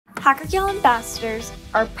Hackergal ambassadors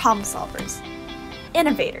are problem solvers,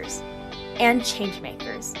 innovators, and change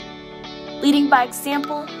makers, leading by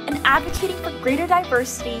example and advocating for greater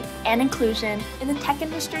diversity and inclusion in the tech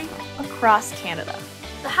industry across Canada.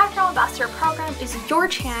 The Hackergal Ambassador Program is your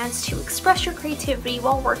chance to express your creativity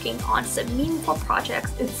while working on some meaningful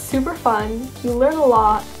projects. It's super fun, you learn a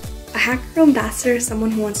lot. A Hackergal Ambassador is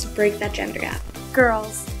someone who wants to break that gender gap.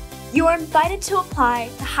 Girls, you are invited to apply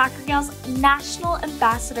to Hackergal's National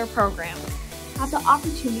Ambassador Program. Have the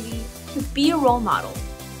opportunity to be a role model,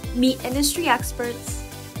 meet industry experts,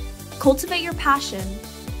 cultivate your passion,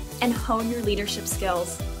 and hone your leadership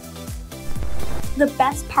skills. The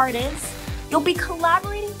best part is, you'll be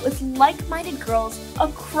collaborating with like-minded girls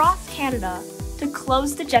across Canada to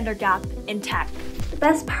close the gender gap in tech. The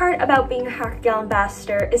best part about being a Hackergal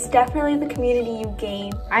ambassador is definitely the community you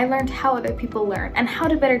gain. I learned how other people learn and how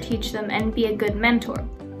to better teach them and be a good mentor.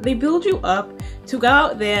 They build you up to go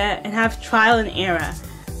out there and have trial and error,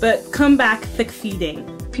 but come back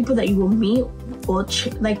succeeding. People that you will meet will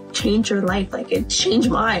change your life, like it changed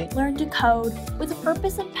mine. Learn to code with a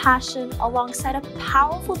purpose and passion alongside a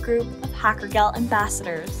powerful group of Hackergal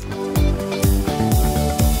ambassadors.